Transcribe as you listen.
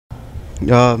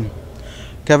Um,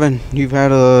 Kevin, you've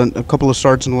had a couple of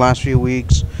starts in the last few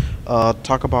weeks.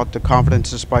 Talk about the confidence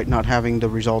despite not having the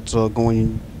results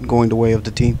going the way of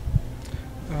the team.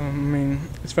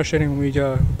 It's frustrating when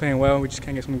we're playing well. We just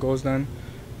can't get some goals done.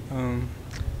 Um,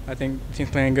 I think the team's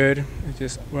playing good. It's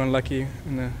just we're unlucky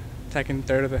in the second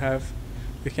third of the half.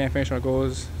 We can't finish our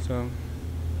goals. So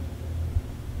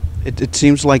It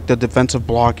seems like the defensive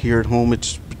block here at home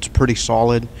it's pretty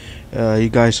solid. You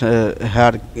guys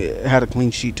had a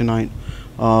clean sheet tonight.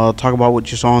 Talk about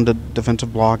what you saw on the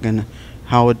defensive block and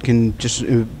how it can just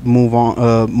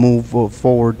move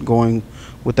forward going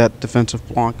with that defensive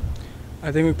block.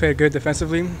 I think we played good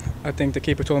defensively. I think the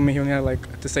keeper told me he only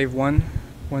had to save one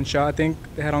shot. I think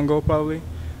they had on goal probably.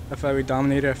 I feel like we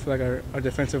dominated. I feel like our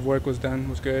defensive work was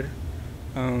good.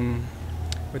 Um,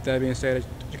 with that being said,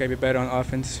 you gotta be better on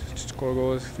offense, score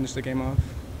goals, finish the game off.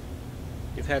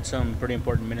 You've had some pretty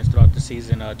important minutes throughout the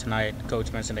season. Tonight,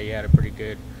 Coach mentioned that you had a pretty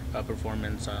good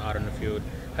performance out on the field.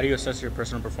 How do you assess your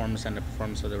personal performance and the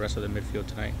performance of the rest of the midfield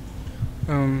tonight?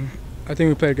 I think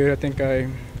we played good. I think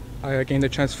I gained the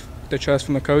trust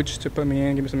from the coach to put me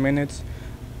in, give me some minutes.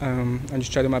 I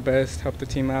just tried to do my best, help the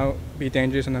team out, be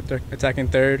dangerous in the attacking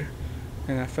third,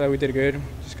 and I feel like we did good.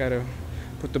 Just gotta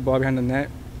put the ball behind the net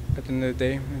at the end of the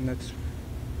day, and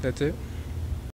that's it.